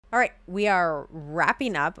All right, we are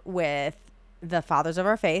wrapping up with the fathers of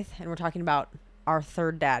our faith, and we're talking about our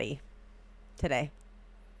third daddy today.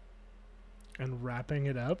 And wrapping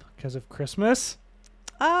it up because of Christmas.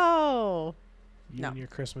 Oh, You No. and your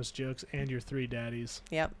Christmas jokes and your three daddies.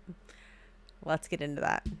 yep. Let's get into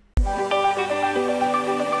that.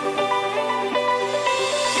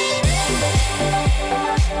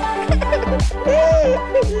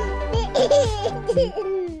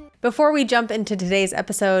 Before we jump into today's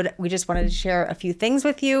episode, we just wanted to share a few things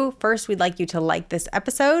with you. First, we'd like you to like this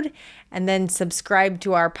episode and then subscribe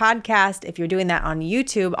to our podcast. If you're doing that on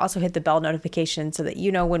YouTube, also hit the bell notification so that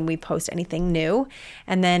you know when we post anything new.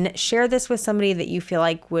 And then share this with somebody that you feel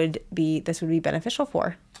like would be beneficial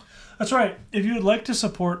for. That's right. If you would like to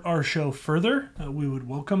support our show further, we would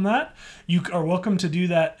welcome that. You are welcome to do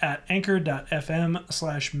that at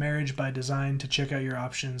anchor.fm/marriagebydesign to check out your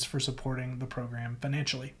options for supporting the program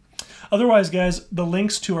financially. Otherwise, guys, the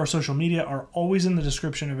links to our social media are always in the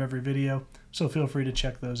description of every video, so feel free to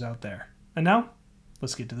check those out there. And now,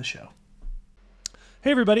 let's get to the show. Hey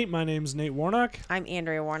everybody, my name's Nate Warnock. I'm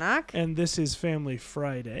Andrea Warnock. And this is Family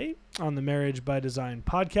Friday on the Marriage by Design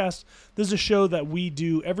podcast. This is a show that we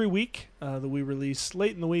do every week, that we release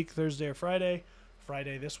late in the week, Thursday or Friday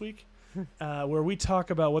this week, where we talk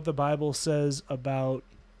about what the Bible says about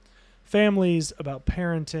families, about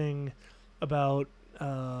parenting, about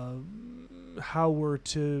how we're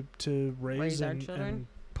to raise our and children.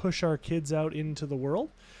 push our kids out into the world.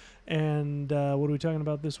 And what are we talking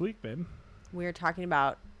about this week, babe? We're talking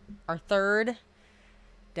about our third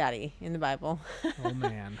daddy in the Bible. Oh,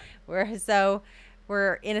 man. We're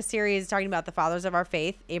in a series talking about the fathers of our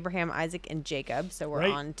faith, Abraham, Isaac, and Jacob. So we're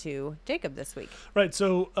Right. on to Jacob this week. Right.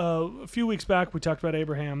 So a few weeks back, we talked about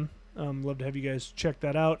Abraham. Love to have you guys check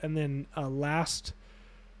that out. And then last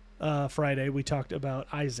Friday, we talked about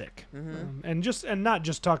Isaac, and not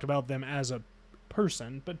just talked about them as a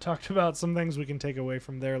person, but talked about some things we can take away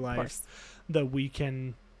from their life that we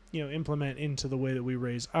can, implement into the way that we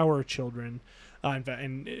raise our children. In fact,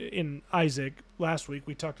 in Isaac last week,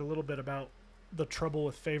 we talked a little bit about the trouble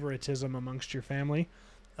with favoritism amongst your family.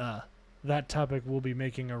 That topic will be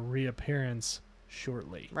making a reappearance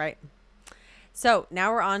shortly. Right. So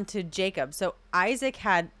now we're on to Jacob. So Isaac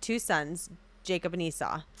had two sons, Jacob and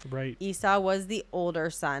Esau. Right. Esau was the older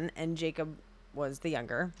son and Jacob was the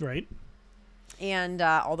younger. Right. And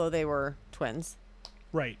although they were twins.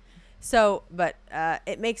 Right. So, but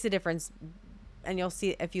it makes a difference. And you'll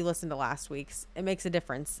see if you listen to last week's, it makes a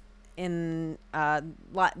difference in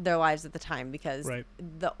their lives at the time because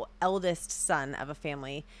the eldest son of a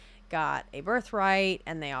family got a birthright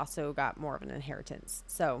and they also got more of an inheritance.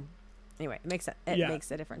 So anyway, it makes a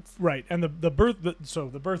difference. Right. And the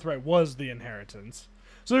birthright was the inheritance.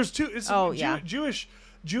 So there's two.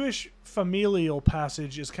 Jewish familial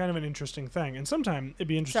passage is kind of an interesting thing, and sometimes it'd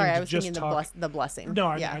be interesting Sorry, to I was just thinking talk. the blessing. No,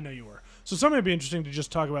 I know you were. So sometimes it'd be interesting to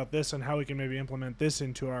just talk about this and how we can maybe implement this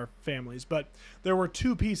into our families. But there were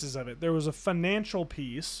two pieces of it. There was a financial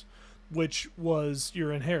piece, which was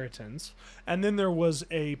your inheritance, and then there was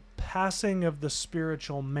a passing of the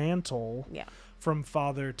spiritual mantle from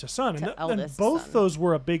father to son, and both those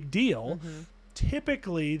were a big deal. Mm-hmm.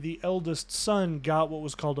 Typically, the eldest son got what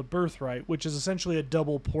was called a birthright, which is essentially a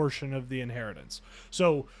double portion of the inheritance.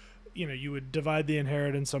 So, you would divide the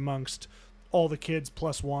inheritance amongst all the kids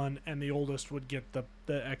plus one, and the oldest would get the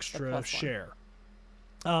extra share.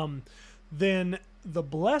 Then the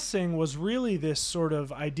blessing was really this sort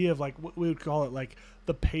of idea of like what we would call it like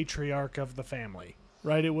the patriarch of the family,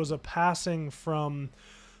 right? It was a passing from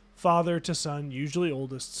father to son, usually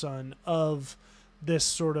oldest son, of this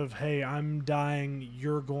sort of, hey, I'm dying,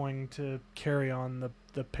 you're going to carry on the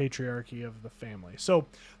patriarchy of the family. So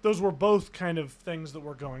those were both kind of things that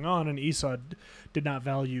were going on, and Esau did not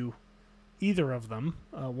value either of them.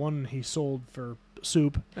 One he sold for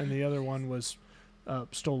soup, and the other one was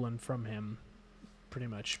stolen from him pretty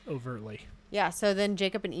much overtly. Yeah, so then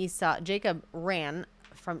Jacob ran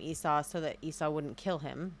from Esau so that Esau wouldn't kill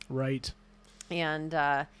him. Right.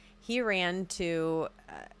 And he ran to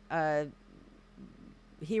a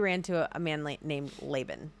man named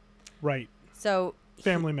Laban. Right. So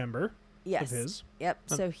family member. Yes. Of his. Yep.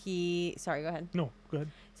 So sorry, go ahead. No, go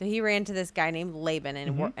ahead. So he ran to this guy named Laban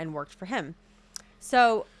and worked for him.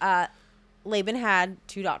 So Laban had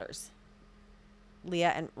two daughters,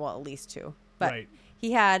 Leah and, well, at least two. But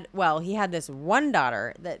he had this one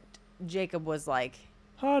daughter that Jacob was like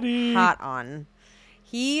hot on.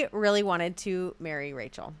 He really wanted to marry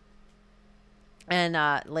Rachel. and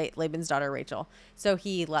Laban's daughter Rachel. So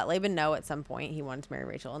he let Laban know at some point he wanted to marry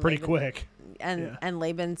Rachel. And Pretty Laban, quick. And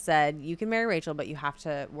Laban said, you can marry Rachel, but you have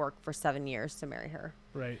to work for 7 years to marry her.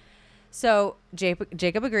 Right. So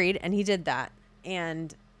Jacob agreed, and he did that.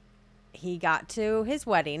 And he got to his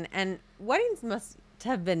wedding. And weddings must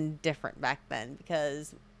have been different back then,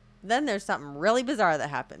 because then there's something really bizarre that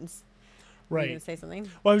happens. Right. Were you going to say something?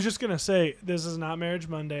 Well, I was just going to say, this is not Marriage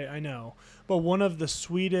Monday, I know. But one of the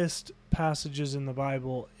sweetest passages in the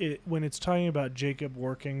Bible, when it's talking about Jacob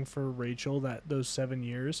working for Rachel, those 7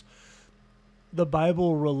 years, the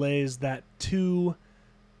Bible relays that to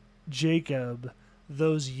Jacob,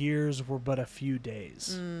 those years were but a few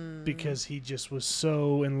days, because he just was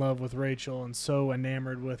so in love with Rachel and so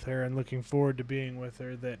enamored with her and looking forward to being with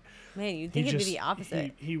her that Man, you'd think it'd be the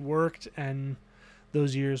opposite. He worked, and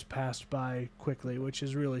those years passed by quickly, which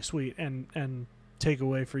is really sweet. And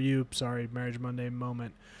takeaway for you, sorry, Marriage Monday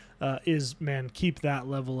moment, is, man, keep that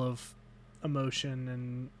level of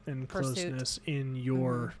emotion and closeness in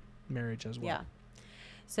your marriage as well. Yeah.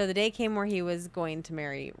 So the day came where he was going to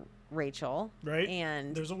marry Rachel. Right.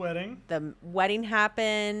 And there's a wedding. The wedding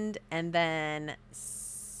happened, and then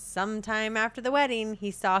sometime after the wedding, he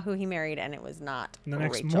saw who he married, and it was not the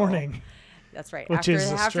next Rachel. Morning. That's right. Which is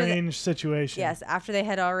a strange situation. Yes, after they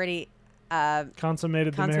had already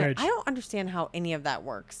consummated the marriage. I don't understand how any of that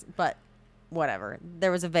works, but whatever.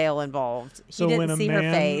 There was a veil involved. So he when didn't see a her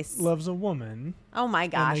man face. loves a woman, oh my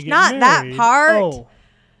gosh, not that part. Oh.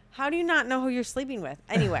 How do you not know who you're sleeping with?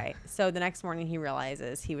 Anyway, so the next morning he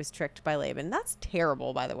realizes he was tricked by Laban. That's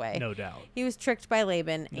terrible, by the way. No doubt. He was tricked by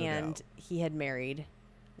Laban, No and doubt. he had married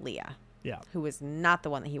Leah. Yeah. Who was not the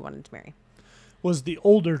one that he wanted to marry. Was the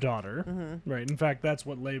older daughter. Right. In fact, that's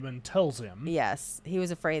what Laban tells him. Yes. He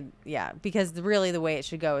was afraid. Yeah. Because really the way it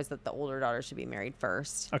should go is that the older daughter should be married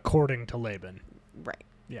first. According to Laban. Right.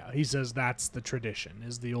 Yeah. He says that's the tradition,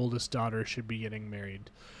 is the oldest daughter should be getting married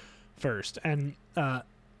first. And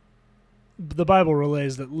the Bible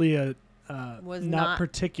relays that Leah was not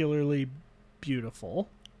particularly beautiful.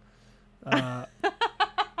 She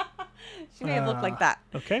may have looked like that.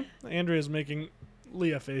 Okay. Andrea's making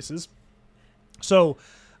Leah faces. So,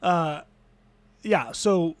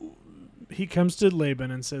 so he comes to Laban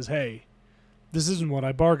and says, hey, this isn't what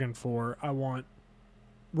I bargained for. I want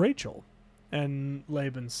Rachel. And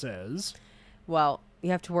Laban says, well, you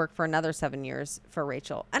have to work for another 7 years for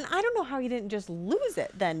Rachel. And I don't know how he didn't just lose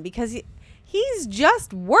it then, because he's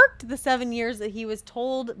just worked the 7 years that he was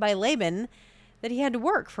told by Laban that he had to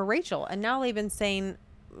work for Rachel. And now Laban's saying,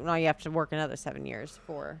 no, you have to work another 7 years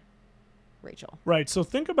for Rachel. Right. So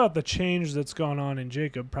think about the change that's gone on in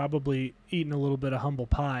Jacob, probably eating a little bit of humble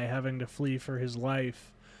pie, having to flee for his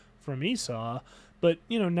life from Esau. But,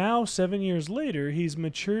 now 7 years later, he's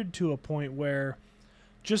matured to a point where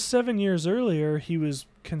just 7 years earlier, he was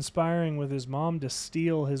conspiring with his mom to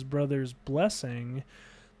steal his brother's blessing.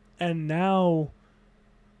 And now,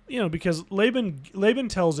 because Laban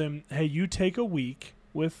tells him, hey, you take a week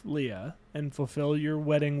with Leah and fulfill your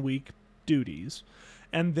wedding week duties,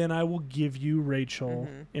 and then I will give you Rachel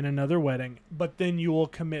in another wedding, but then you will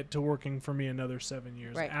commit to working for me another 7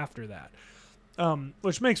 years after that.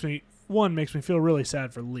 Which makes me feel really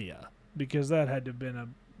sad for Leah, because that had to have been a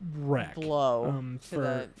wreck blow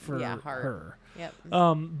for her. Yep.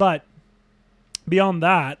 But beyond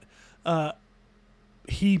that,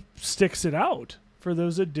 he sticks it out for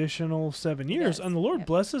those additional 7 years, and the Lord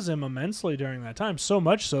blesses him immensely during that time, so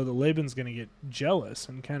much so that Laban's going to get jealous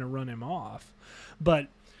and kind of run him off. But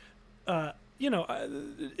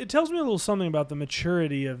it tells me a little something about the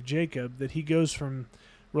maturity of Jacob, that he goes from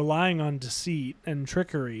relying on deceit and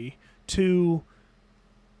trickery to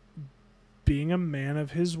being a man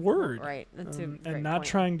of his word. Right. That's a great and not point.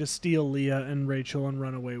 Trying to steal Leah and Rachel and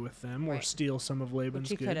run away with them, or steal some of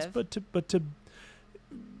Laban's goods, but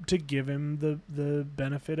to give him the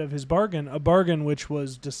benefit of his bargain, a bargain which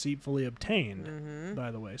was deceitfully obtained,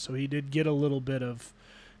 by the way. So he did get a little bit of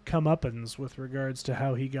comeuppance with regards to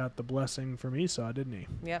how he got the blessing from Esau, didn't he?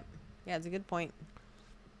 Yep. Yeah, it's a good point.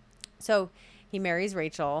 So he marries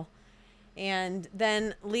Rachel, and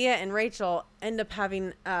then Leah and Rachel end up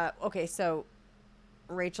having so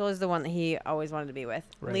Rachel is the one that he always wanted to be with.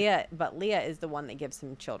 Right. Leah is the one that gives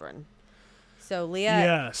him children. So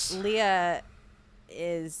Leah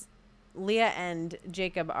and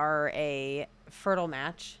Jacob are a fertile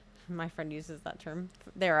match. My friend uses that term.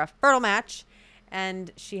 They're a fertile match,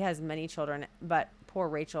 and she has many children, but poor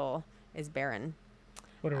Rachel is barren.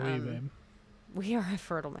 What are we, babe? We are a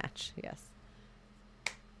fertile match, yes.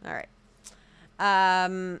 All right.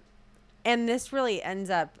 And this really ends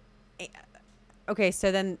up, okay,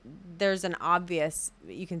 so then there's an obvious,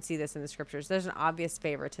 you can see this in the scriptures, there's an obvious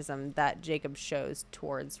favoritism that Jacob shows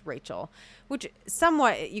towards Rachel, which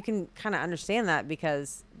somewhat you can kind of understand that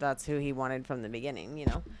because that's who he wanted from the beginning, you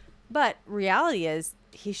know. But reality is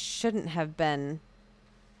he shouldn't have been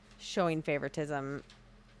showing favoritism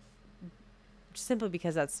simply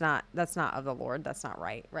because that's not of the Lord. That's not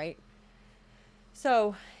right, right?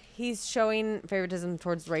 So he's showing favoritism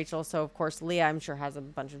towards Rachel. So, of course, Leah, I'm sure, has a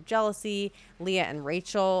bunch of jealousy. Leah and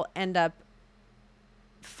Rachel end up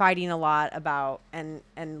fighting a lot about, and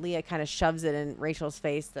Leah kind of shoves it in Rachel's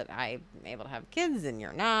face that I'm able to have kids and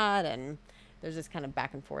you're not. And there's this kind of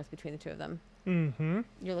back and forth between the two of them. Mm-hmm.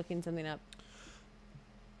 You're looking something up?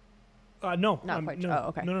 No, not quite. No, oh,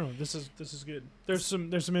 okay. No. This is good. There's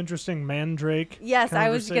some interesting mandrake. Yes,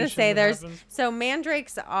 I was gonna say happens. So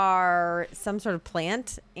mandrakes are some sort of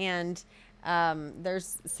plant, and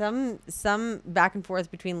there's some back and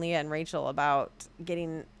forth between Leah and Rachel about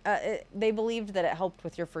getting. They believed that it helped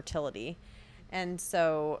with your fertility, and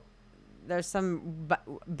so there's some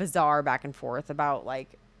bizarre back and forth about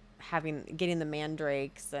like getting the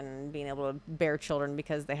mandrakes and being able to bear children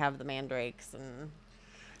because they have the mandrakes and.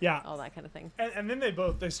 Yeah, all that kind of thing. And then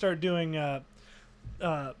they start doing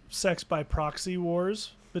sex by proxy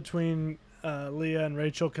wars between Leah and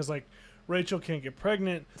Rachel because like Rachel can't get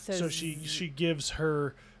pregnant, so she gives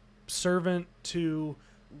her servant to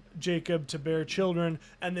Jacob to bear children,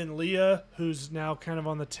 and then Leah, who's now kind of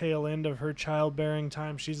on the tail end of her childbearing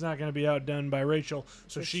time, she's not going to be outdone by Rachel,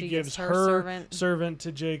 so she gives her servant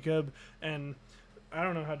to Jacob. And I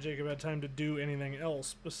don't know how Jacob had time to do anything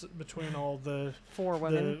else between all the four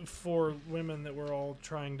women that were all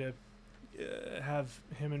trying to have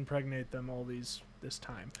him impregnate them all this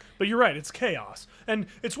time. But you're right, it's chaos. And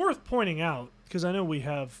it's worth pointing out, because I know we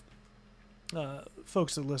have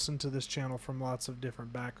folks that listen to this channel from lots of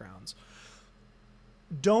different backgrounds.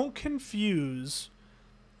 Don't confuse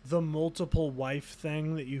the multiple wife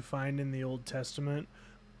thing that you find in the Old Testament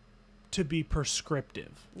to be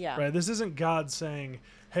prescriptive. Yeah. Right? This isn't God saying,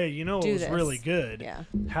 hey, you know it was really good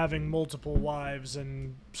having multiple wives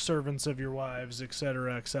and servants of your wives,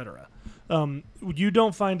 etc., etc. You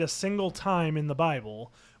don't find a single time in the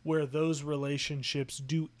Bible where those relationships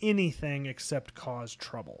do anything except cause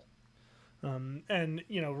trouble. And,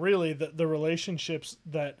 you know, really the relationships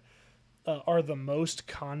that are the most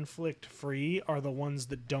conflict-free are the ones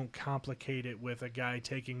that don't complicate it with a guy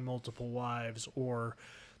taking multiple wives or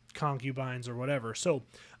concubines or whatever. So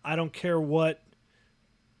I don't care what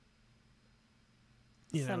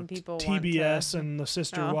some people TBS and the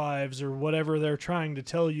sister wives or whatever they're trying to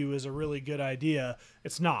tell you is a really good idea.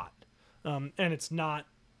 It's not. And it's not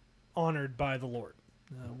honored by the Lord.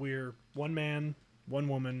 We're one man, one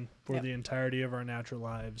woman for the entirety of our natural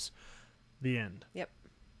lives. The end. Yep.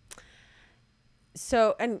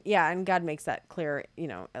 So, and God makes that clear, you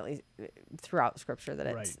know, at least throughout Scripture that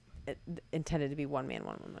it's intended to be one man,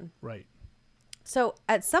 one woman. Right. So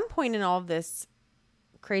at some point in all of this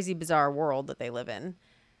crazy, bizarre world that they live in,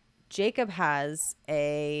 Jacob has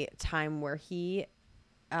a time where he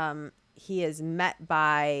is met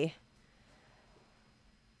by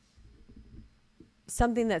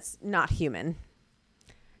something that's not human,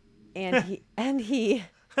 and he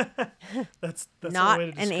that's not a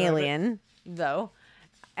way to an alien it. Though.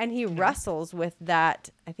 And he wrestles with that.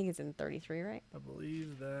 I think it's in 33, right? I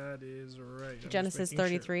believe that is right. Genesis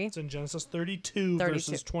 33. Sure. It's in Genesis 32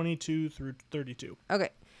 verses 22 through 32. Okay.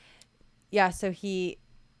 Yeah, so he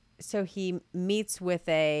meets with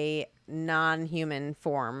a non-human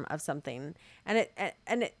form of something. And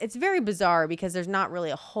it's very bizarre because there's not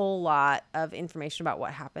really a whole lot of information about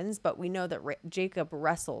what happens, but we know that Jacob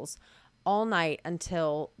wrestles all night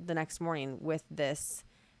until the next morning with this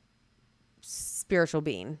spiritual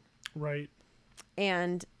being. Right.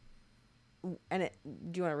 And do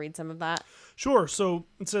you want to read some of that? Sure. So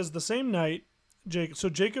it says the same night,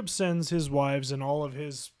 Jacob sends his wives and all of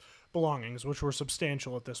his belongings, which were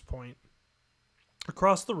substantial at this point,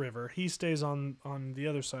 across the river. He stays on the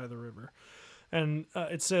other side of the river. And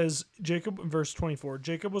it says, verse 24,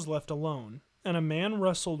 Jacob was left alone, and a man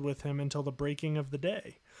wrestled with him until the breaking of the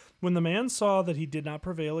day. When the man saw that he did not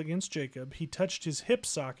prevail against Jacob, he touched his hip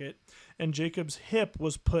socket, and Jacob's hip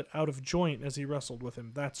was put out of joint as he wrestled with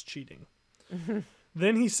him. That's cheating.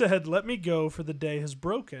 Then he said, let me go, for the day has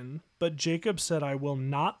broken. But Jacob said, I will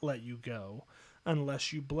not let you go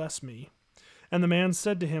unless you bless me. And the man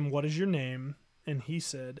said to him, what is your name? And he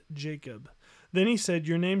said, Jacob. Then he said,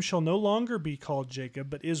 your name shall no longer be called Jacob,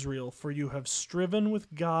 but Israel, for you have striven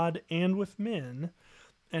with God and with men,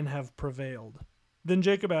 and have prevailed. Then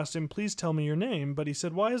Jacob asked him, please tell me your name. But he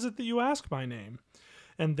said, why is it that you ask my name?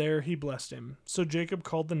 and there he blessed him. So Jacob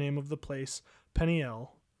called the name of the place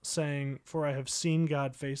Peniel, saying, "For I have seen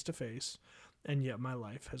God face to face, and yet my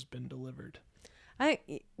life has been delivered."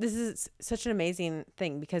 This is such an amazing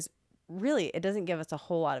thing because really it doesn't give us a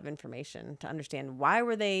whole lot of information to understand why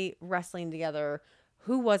were they wrestling together.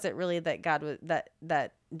 Who was it really that God was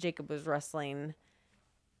that Jacob was wrestling?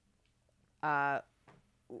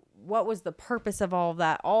 What was the purpose of all of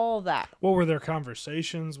that? All that. What were their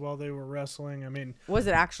conversations while they were wrestling? I mean, was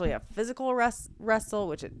it actually a physical wrestle?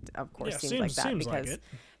 Which it of course seems like that because, like it.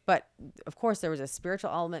 But of course there was a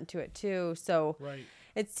spiritual element to it too. So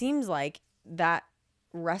it seems like that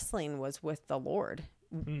wrestling was with the Lord,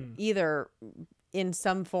 either in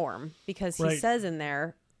some form, because he says in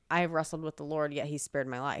there, "I have wrestled with the Lord, yet he spared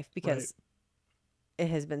my life," because it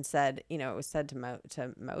has been said, it was said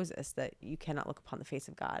to Moses that you cannot look upon the face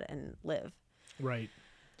of God and live. Right.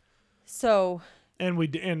 So. And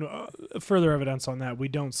further evidence on that, we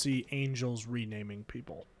don't see angels renaming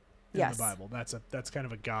people in the Bible. That's kind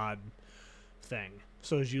of a God thing.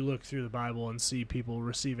 So as you look through the Bible and see people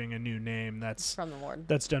receiving a new name, that's from the Lord.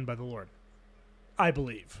 That's done by the Lord, I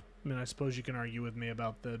believe. I mean, I suppose you can argue with me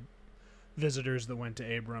about the visitors that went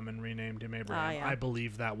to Abram and renamed him Abraham. I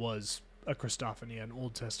believe that was a Christophany, an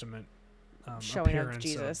Old Testament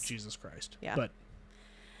appearance of Jesus Christ. Yeah. But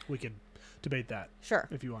we could debate that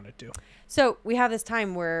if you wanted to. So we have this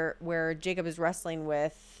time where Jacob is wrestling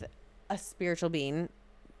with a spiritual being,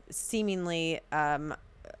 seemingly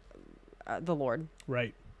the Lord.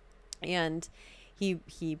 Right. And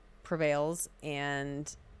he prevails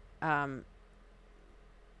and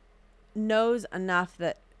knows enough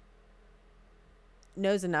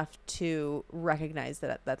to recognize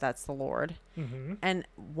that that's the Lord, and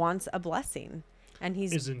wants a blessing, and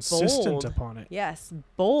is insistent upon it. Yes,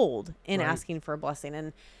 bold in asking for a blessing,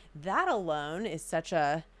 and that alone is such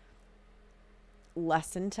a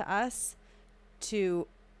lesson to us to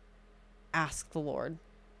ask the Lord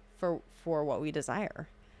for what we desire.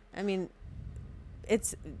 I mean,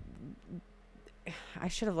 I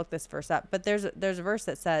should have looked this verse up, but there's a verse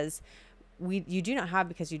that says, you do not have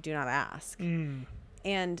because you do not ask.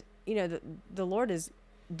 And the Lord is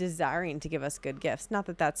desiring to give us good gifts. Not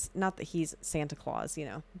that he's Santa Claus,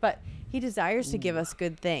 but he desires to give us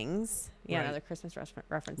good things. Yeah, another Christmas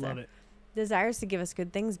reference. Love there. It. Desires to give us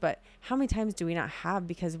good things, but how many times do we not have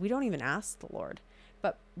because we don't even ask the Lord?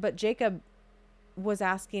 But Jacob was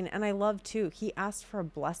asking, and I love too, he asked for a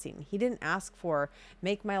blessing. He didn't ask for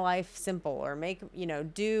make my life simple or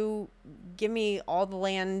give me all the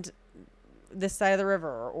land this side of the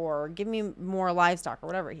river or give me more livestock or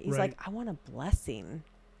whatever. He's like, I want a blessing.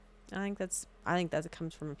 I think that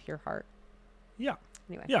comes from a pure heart. Yeah.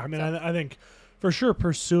 Anyway. Yeah. I mean, I think for sure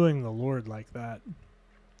pursuing the Lord like that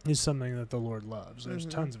is something that the Lord loves. There's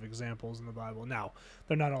tons of examples in the Bible. Now,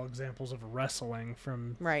 they're not all examples of wrestling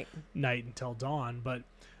from night until dawn, but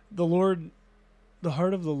the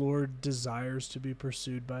heart of the Lord desires to be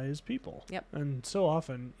pursued by his people. Yep. And so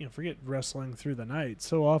often, forget wrestling through the night.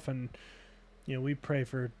 So often, we pray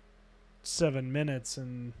for 7 minutes,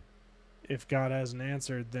 and if God hasn't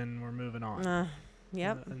answered, then we're moving on.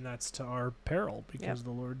 Yep. And that's to our peril because the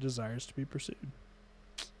Lord desires to be pursued.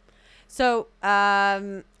 So,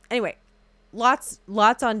 anyway, lots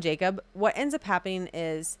on Jacob. What ends up happening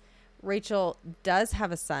is Rachel does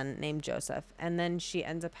have a son named Joseph, and then she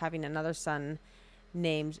ends up having another son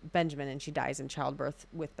named Benjamin, and she dies in childbirth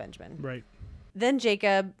with Benjamin. Right. Then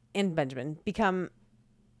Joseph and Benjamin become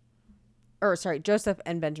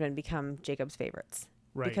Jacob's favorites.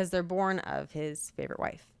 Right. Because they're born of his favorite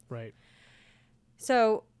wife. Right.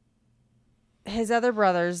 So his other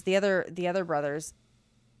brothers, the other brothers,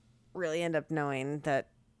 really end up knowing that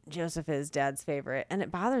Joseph is Dad's favorite, and it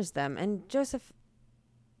bothers them. And Joseph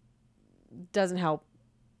doesn't help,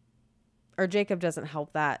 or Jacob doesn't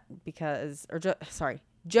help that because,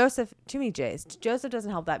 Joseph. Too many J's. Joseph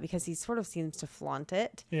doesn't help that because he sort of seems to flaunt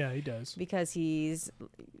it. Yeah, he does. Because he's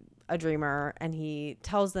a dreamer, and he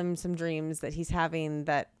tells them some dreams that he's having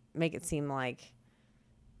that make it seem like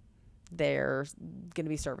they're going to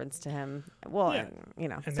be servants to him. Well, and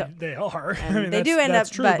they are. And they do end up. That's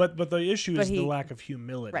true, but the issue is the lack of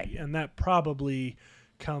humility, and that probably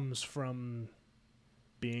comes from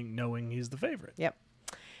knowing he's the favorite. Yep.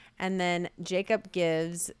 And then Jacob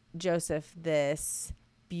gives Joseph this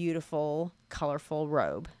beautiful, colorful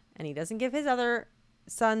robe, and he doesn't give his other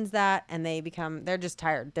sons that, and they're just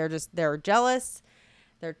tired. They're jealous.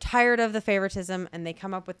 They're tired of the favoritism, and they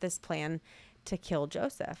come up with this plan to kill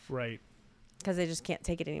Joseph. Right. Because they just can't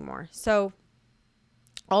take it anymore. So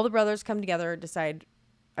all the brothers come together,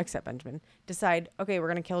 except Benjamin, decide, okay, we're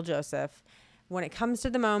going to kill Joseph. when it comes to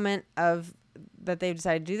the moment of that they've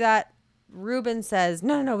decided to do that, Reuben says,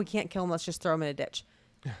 no, we can't kill him. Let's just throw him in a ditch.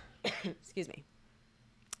 Excuse me.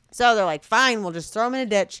 So they're like, fine, we'll just throw him in a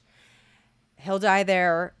ditch. He'll die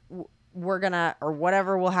there. We're going to, or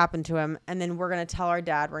whatever will happen to him. And then we're going to tell our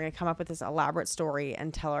dad, we're going to come up with this elaborate story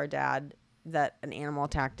and tell our dad that an animal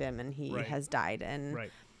attacked him and he has died. And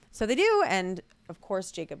so they do. And of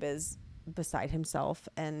course, Jacob is beside himself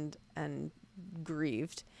and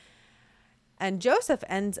grieved. And Joseph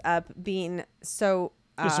ends up being so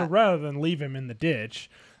rather than leave him in the ditch,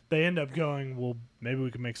 they end up going, well, maybe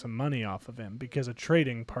we can make some money off of him because a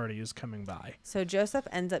trading party is coming by. So Joseph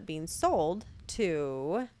ends up being sold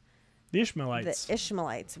to the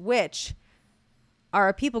Ishmaelites, which are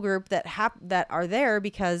a people group that are there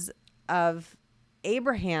because of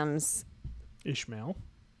Abraham's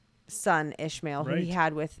son Ishmael, who he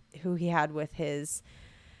had with his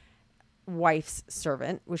wife's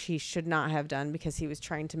servant, which he should not have done because he was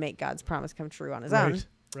trying to make God's promise come true on his own.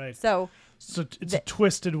 Right. So it's a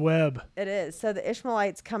twisted web. It is. So the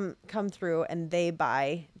Ishmaelites come through and they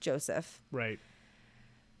buy Joseph. Right.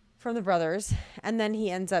 From the brothers, and then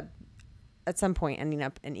he ends up at some point ending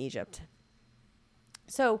up in Egypt.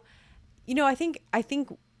 So, I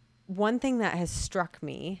think one thing that has struck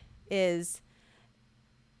me is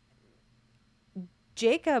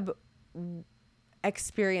Jacob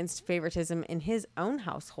experienced favoritism in his own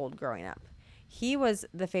household growing up. He was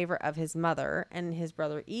the favorite of his mother, and his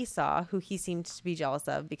brother Esau, who he seemed to be jealous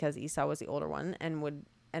of because Esau was the older one and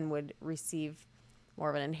would receive more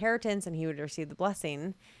of an inheritance and he would receive the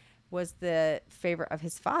blessing, was the favorite of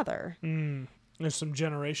his father. There's some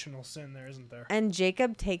generational sin there, isn't there? And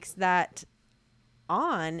Jacob takes that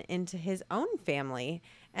on into his own family.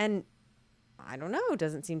 And I don't know,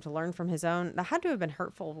 doesn't seem to learn from his own. That had to have been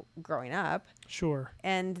hurtful growing up. Sure.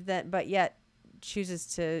 But yet chooses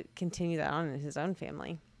to continue that on in his own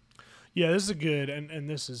family. Yeah, this is a good, and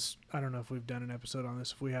this is, I don't know if we've done an episode on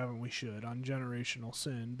this. If we haven't, we should, on generational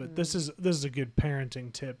sin. But this is a good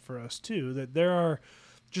parenting tip for us too, that there are,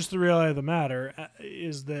 just the reality of the matter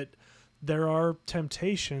is that there are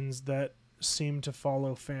temptations that seem to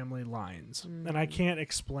follow family lines. And I can't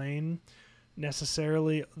explain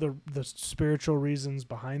necessarily the spiritual reasons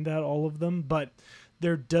behind that, all of them, but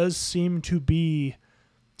there does seem to be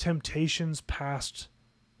temptations passed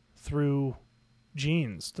through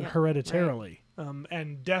genes hereditarily. Right.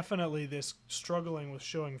 And definitely this struggling with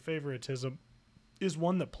showing favoritism is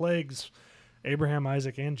one that plagues Abraham,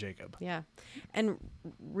 Isaac, and Jacob. Yeah. And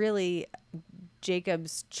really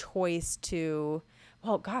Jacob's choice to,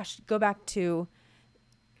 go back to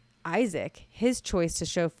Isaac. His choice to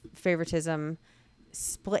show favoritism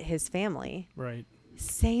split his family. Right.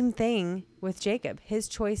 Same thing with Jacob. His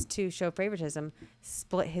choice to show favoritism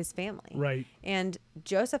split his family. Right. And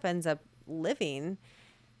Joseph ends up living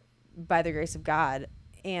by the grace of God,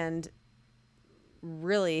 and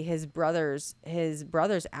really his brother's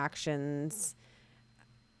actions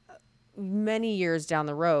many years down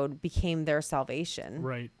the road became their salvation.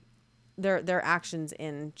 Right. Their actions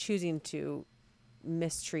in choosing to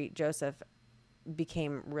mistreat Joseph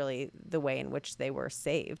became really the way in which they were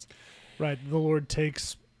saved. Right. The Lord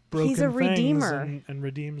takes broken He's a redeemer and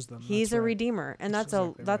redeems them. He's a redeemer, and that's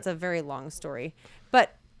a very long story.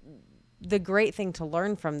 But the great thing to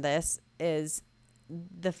learn from this is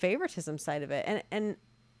the favoritism side of it. And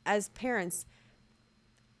as parents,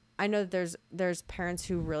 I know that there's parents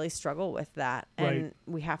who really struggle with that. And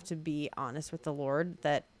we have to be honest with the Lord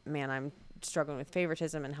that, man, I'm struggling with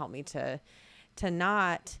favoritism, and help me to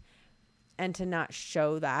not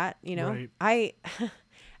show that, Right.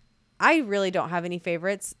 I really don't have any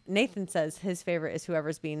favorites. Nathan says his favorite is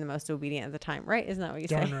whoever's being the most obedient at the time, right? Isn't that what you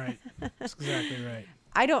say? Darn right. That's exactly right.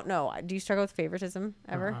 I don't know. Do you struggle with favoritism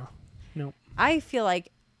ever? No. I feel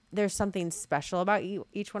like there's something special about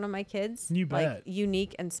each one of my kids. You bet. Like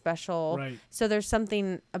unique and special. Right. So there's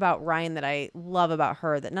something about Ryan that I love about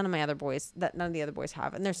her that none of the other boys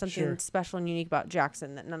have. And there's something special and unique about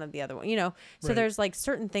Jackson that none of the other one, So Right. there's like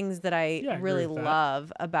certain things that I really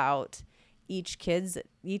love about each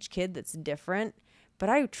kid that's different. But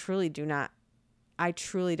I truly don't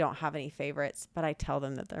have any favorites, but I tell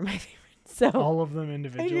them that they're my favorites. So all of them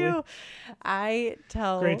individually. I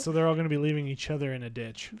tell. Great. So they're all going to be leaving each other in a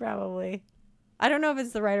ditch. Probably. I don't know if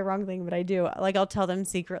it's the right or wrong thing, but I do. Like, I'll tell them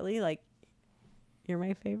secretly, like, you're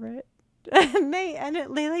my favorite. and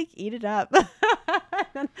they like eat it up. But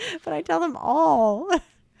I tell them all.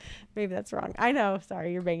 Maybe that's wrong. I know.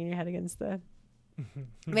 Sorry, you're banging your head against the.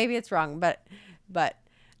 Maybe it's wrong, but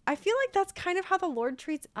I feel like that's kind of how the Lord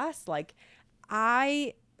treats us. Like,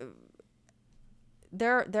 there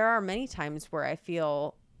are many times where I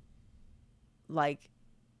feel like,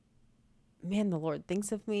 man, the Lord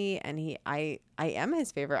thinks of me, and I am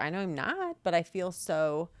his favorite. I know I'm not, but I feel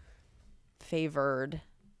so favored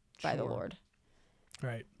by the Lord.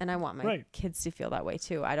 Right. And I want my kids to feel that way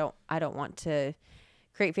too. I don't want to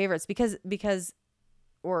create favorites because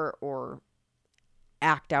or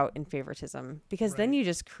act out in favoritism, because then you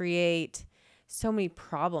just create so many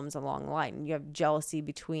problems along the line. You have jealousy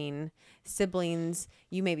between siblings.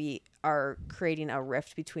 You maybe are creating a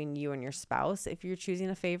rift between you and your spouse if you're choosing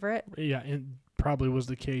a favorite. Yeah, it probably was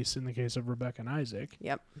the case in the case of Rebecca and Isaac.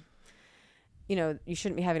 Yep. You know, you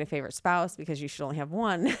shouldn't be having a favorite spouse because you should only have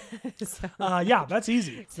one. Yeah, that's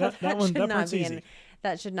easy. So that part's easy.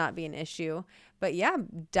 That should not be an issue. But yeah,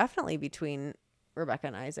 definitely between Rebecca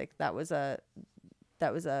and Isaac, that was a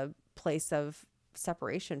place of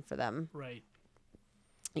separation for them. Right.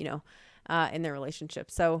 You know, in their relationship.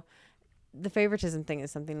 So the favoritism thing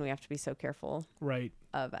is something we have to be so careful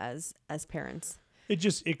of as parents.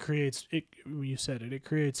 It creates you said it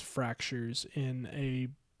creates fractures in a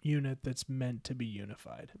unit that's meant to be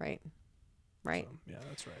unified. Right. So, yeah,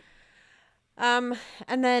 that's right.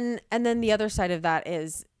 And then the other side of that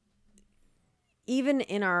is, even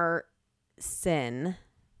in our sin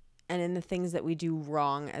and in the things that we do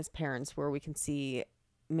wrong as parents, where we can see,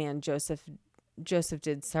 man, Joseph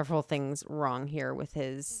did several things wrong here with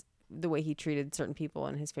the way he treated certain people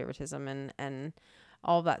and his favoritism and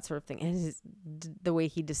all of that sort of thing, and the way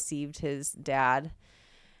he deceived his dad.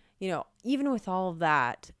 You know, even with all of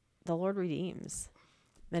that, the Lord redeems.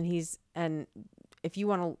 And if you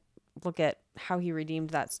want to look at how he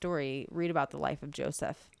redeemed that story, read about the life of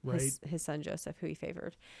Joseph, his son Joseph, who he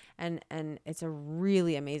favored. And it's a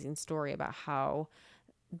really amazing story about how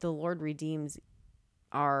the Lord redeems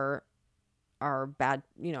our bad,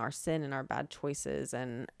 you know, our sin and our bad choices.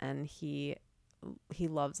 And he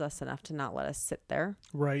loves us enough to not let us sit there.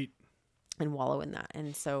 Right. And wallow in that.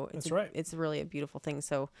 And so it's really a beautiful thing.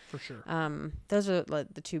 So for sure. Those are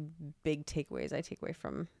the two big takeaways I take away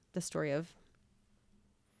from the story of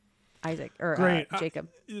Isaac or Jacob.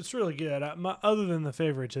 It's really good. Other than the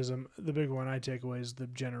favoritism, the big one I take away is the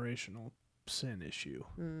generational sin issue.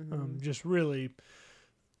 Mm-hmm. Just really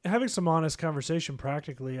having some honest conversation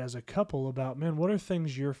practically as a couple about, man, what are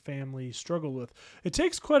things your family struggle with? It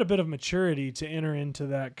takes quite a bit of maturity to enter into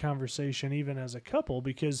that conversation, even as a couple,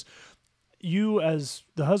 because you as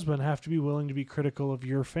the husband have to be willing to be critical of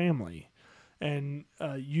your family, and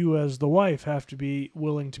you as the wife have to be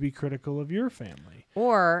willing to be critical of your family.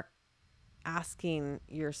 Or asking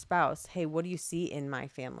your spouse, hey, what do you see in my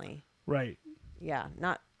family? Right. Yeah.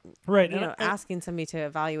 Not, right. You know, asking somebody to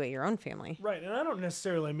evaluate your own family. Right. And I don't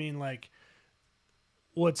necessarily mean like,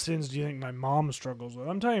 what sins do you think my mom struggles with?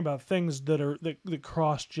 I'm talking about things that are that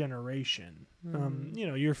cross generation. Mm. You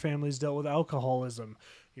know, your family's dealt with alcoholism.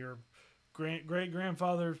 Your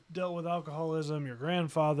great-grandfather dealt with alcoholism, your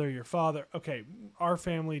grandfather, your father. Okay, our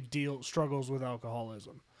family struggles with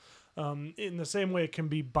alcoholism. In the same way it can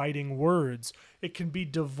be biting words. It can be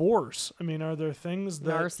divorce. I mean, are there things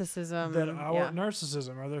that... Narcissism.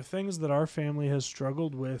 Narcissism. Are there things that our family has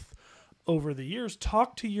struggled with over the years?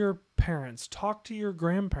 Talk to your parents. Talk to your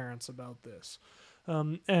grandparents about this.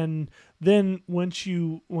 And then once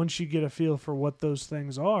you get a feel for what those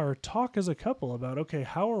things are, talk as a couple about, okay,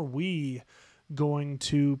 how are we going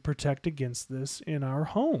to protect against this in our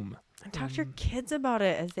home? And talk to your kids about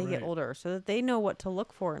it as they get older, so that they know what to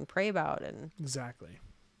look for and pray about. And exactly.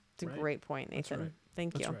 It's a great point, Nathan. That's right.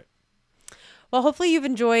 Thank you. That's right. Well, hopefully you've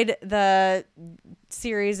enjoyed the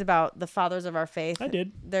series about the fathers of our faith. I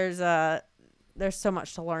did. There's so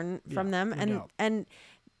much to learn from them, and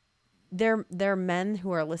they're men who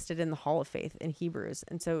are listed in the Hall of Faith in Hebrews,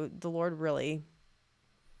 and so the Lord really,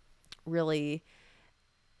 really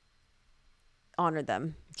honored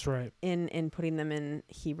them. That's right. In putting them in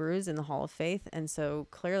Hebrews in the Hall of Faith, and so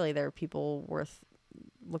clearly they're people worth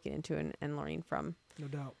looking into and learning from. No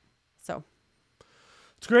doubt. So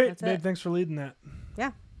it's great, babe. Thanks for leading that.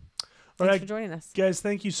 Yeah. Thanks for joining us, guys.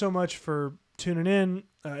 Thank you so much for tuning in.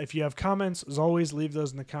 If you have comments, as always, leave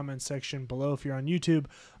those in the comments section below if you're on YouTube.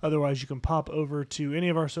 Otherwise, you can pop over to any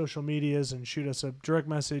of our social medias and shoot us a direct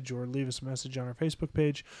message or leave us a message on our Facebook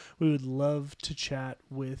page. We would love to chat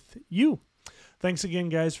with you. Thanks again,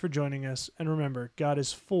 guys, for joining us. And remember, God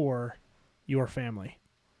is for your family.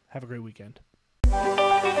 Have a great weekend.